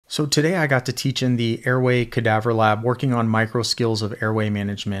So today I got to teach in the Airway Cadaver Lab working on micro skills of airway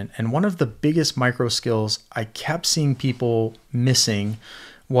management. And one of the biggest micro skills I kept seeing people missing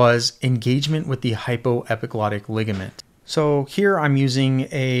was engagement with the Hyoepiglottic ligament. So here I'm using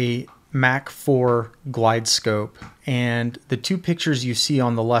a Mac 4 glide scope, and the two pictures you see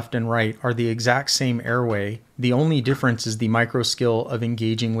on the left and right are the exact same airway. The only difference is the micro skill of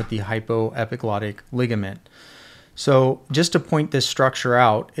engaging with the Hyoepiglottic ligament. So just to point this structure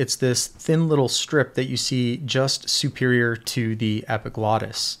out, it's this thin little strip that you see just superior to the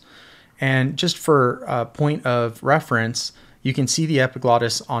epiglottis. And just for a point of reference, you can see the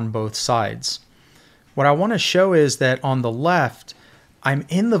epiglottis on both sides. What I want to show is that on the left, I'm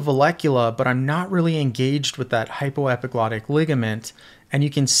in the vallecula, but I'm not really engaged with that hyoepiglottic ligament, and you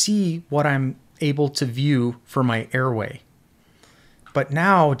can see what I'm able to view for my airway. But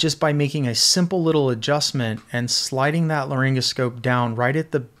now, just by making a simple little adjustment and sliding that laryngoscope down right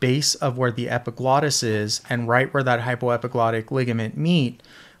at the base of where the epiglottis is and right where that hyoepiglottic ligament meet,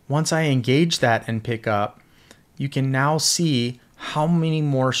 once I engage that and pick up, you can now see how many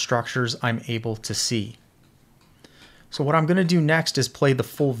more structures I'm able to see. So what I'm going to do next is play the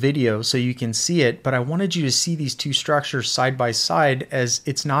full video so you can see it, but I wanted you to see these two structures side by side, as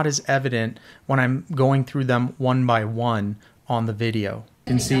it's not as evident when I'm going through them one by one on the video.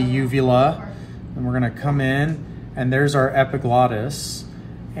 You can see uvula, and we're going to come in, and there's our epiglottis.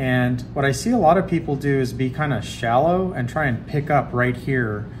 And what I see a lot of people do is be kind of shallow and try and pick up right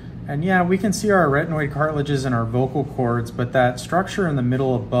here. And yeah, we can see our arytenoid cartilages and our vocal cords, but that structure in the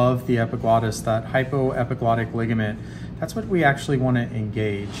middle above the epiglottis, that hyoepiglottic ligament, that's what we actually want to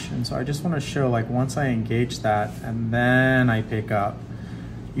engage. And so I just want to show, like, once I engage that and then I pick up,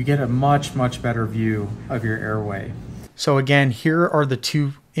 you get a much, much better view of your airway. So again, here are the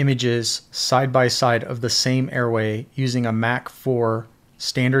two images side by side of the same airway using a Mac 4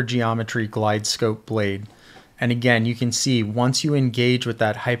 standard geometry glide scope blade. And again, you can see once you engage with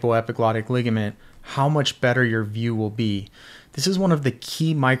that hyoepiglottic ligament, how much better your view will be. This is one of the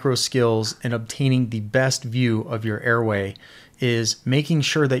key micro skills in obtaining the best view of your airway, is making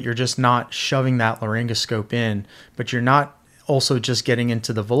sure that you're just not shoving that laryngoscope in, but you're not also just getting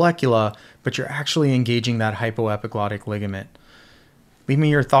into the vallecula, but you're actually engaging that hyoepiglottic ligament. Leave me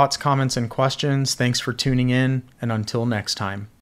your thoughts, comments, and questions. Thanks for tuning in, and until next time.